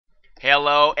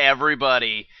Hello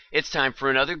everybody, it's time for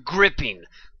another gripping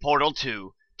Portal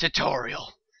 2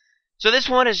 tutorial. So this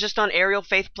one is just on aerial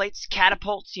faith plates,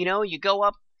 catapults, you go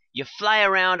up, you fly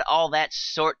around, all that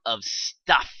sort of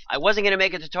stuff. I wasn't going to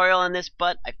make a tutorial on this,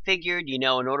 but I figured, in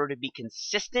order to be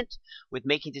consistent with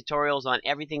making tutorials on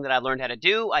everything that I've learned how to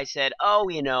do, I said, I'll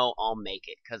make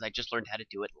it, because I just learned how to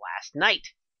do it last night.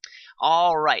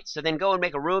 Alright, so then go and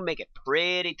make a room, make it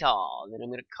pretty tall. And then I'm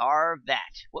going to carve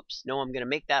that. Whoops, no, I'm going to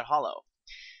make that hollow.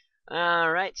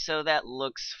 Alright, so that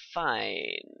looks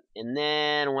fine. And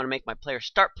then I want to make my player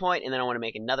start point, and then I want to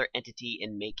make another entity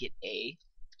and make it a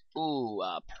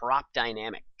prop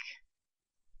dynamic.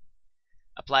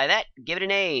 Apply that, give it a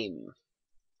name.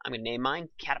 I'm going to name mine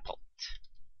Catapult.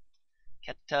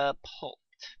 Catapult.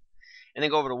 And then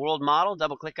go over to World Model,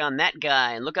 double click on that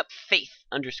guy, and look up Faith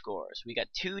underscores. We got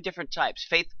two different types.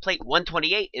 Faith Plate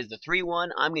 128 is the 3-1.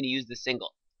 I'm going to use the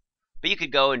single. But you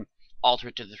could go and alter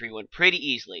it to the 3-1 pretty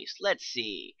easily. So let's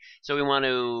see. So we want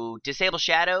to disable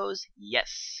shadows.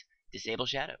 Yes, disable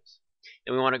shadows.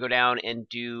 Then we want to go down and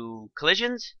do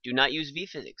collisions. Do not use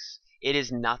V-physics. It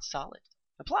is not solid.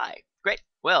 Apply. Great.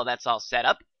 Well, that's all set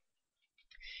up.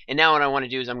 And now what I want to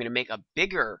do is I'm going to make a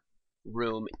bigger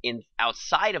room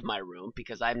outside of my room,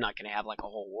 because I'm not going to have like a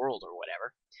whole world or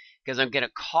whatever, because I'm going to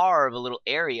carve a little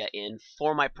area in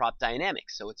for my prop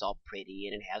dynamics, so it's all pretty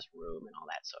and it has room and all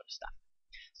that sort of stuff.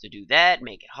 So do that,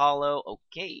 make it hollow,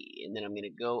 okay, and then I'm going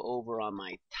to go over on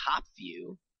my top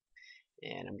view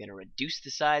and I'm going to reduce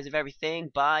the size of everything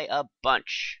by a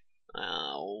bunch.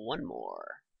 One more.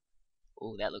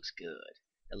 Oh, that looks good.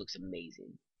 That looks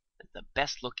amazing. That's the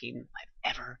best looking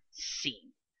I've ever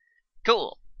seen.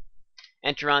 Cool.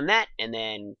 Enter on that, and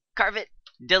then carve it,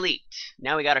 delete.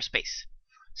 Now we got our space.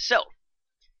 So,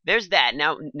 there's that.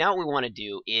 Now what we want to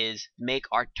do is make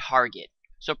our target.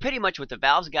 So pretty much what the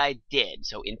Valves guy did,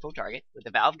 so info target, what the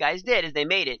Valve guys did is they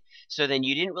made it so then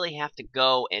you didn't really have to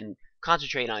go and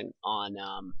concentrate on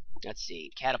let's see,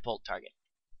 catapult target.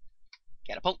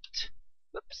 Catapult.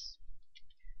 Whoops.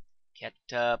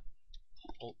 Catapult.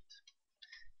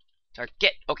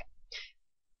 Target. Okay.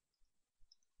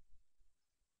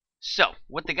 So,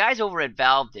 what the guys over at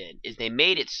Valve did is they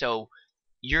made it so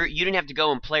you didn't have to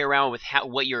go and play around with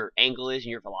what your angle is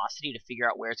and your velocity to figure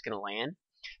out where it's going to land.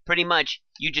 Pretty much,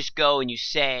 you just go and you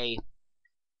say,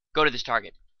 go to this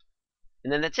target,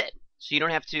 and then that's it. So you don't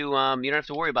have to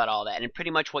worry about all that. And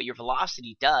pretty much what your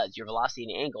velocity does, your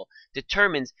velocity and angle,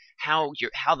 determines how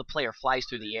the player flies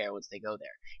through the air once they go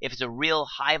there. If it's a real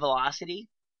high velocity,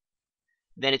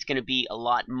 then it's going to be a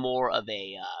lot more of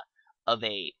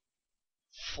a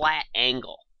flat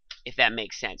angle, if that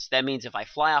makes sense. That means if I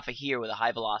fly off of here with a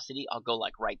high velocity, I'll go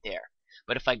like right there.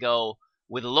 But if I go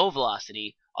with a low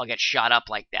velocity, I'll get shot up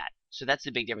like that. So that's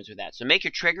the big difference with that. So make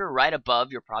your trigger right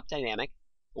above your prop dynamic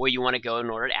where you want to go in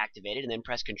order to activate it, and then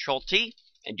press Control T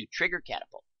and do trigger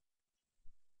catapult.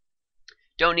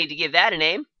 Don't need to give that a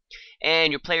name.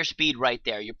 And your player speed right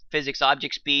there. Your physics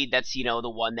object speed, that's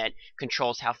the one that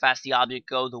controls how fast the object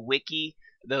goes.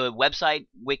 The website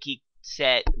wiki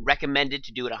recommended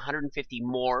to do it 150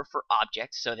 more for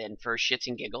objects, so then for shits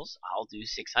and giggles I'll do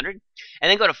 600.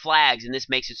 And then go to flags, and this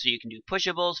makes it so you can do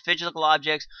pushables, physical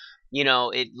objects,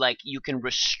 you can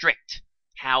restrict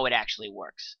how it actually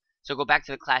works. So go back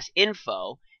to the class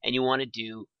info, and you want to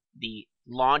do the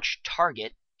launch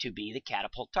target to be the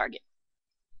catapult target.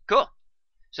 Cool.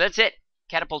 So that's it.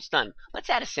 Catapult's done. Let's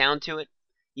add a sound to it,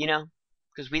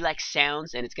 because we like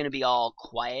sounds, and it's going to be all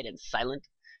quiet and silent.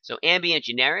 So ambient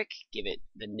generic, give it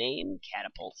the name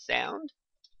Catapult Sound.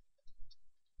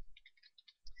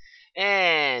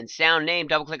 And sound name,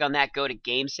 double click on that, go to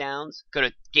Game Sounds. Go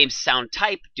to Game Sound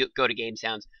Type, go to Game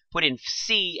Sounds. Put in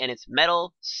C, and it's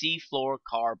metal, sea floor,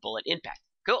 car, bullet, impact.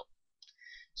 Cool.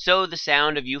 So the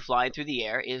sound of you flying through the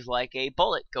air is like a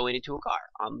bullet going into a car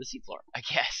on the seafloor, I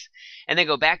guess. And then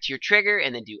go back to your trigger,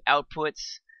 and then do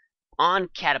outputs on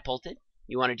catapulted.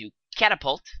 You want to do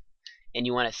catapult. And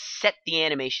you want to set the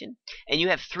animation, and you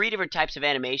have 3 different types of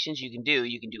animations you can do.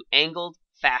 You can do angled,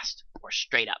 fast, or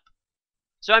straight up.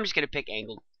 So I'm just going to pick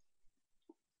angled.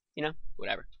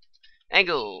 Whatever.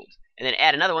 Angled. And then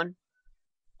add another one.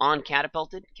 On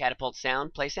catapulted, catapult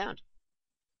sound, play sound.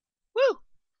 Woo!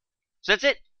 So that's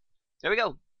it. There we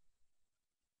go.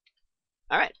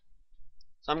 Alright.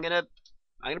 So I'm gonna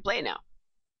play it now.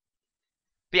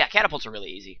 But yeah, catapults are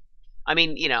really easy. I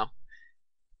mean,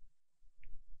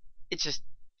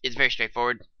 it's very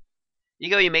straightforward.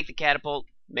 You make the catapult,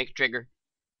 make a trigger,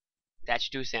 attach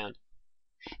it to a sound.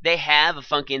 They have a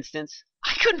func instance.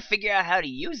 I couldn't figure out how to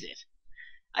use it.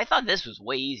 I thought this was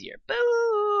way easier.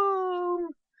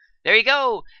 Boom! There you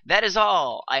go. That is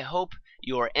all. I hope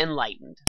you are enlightened.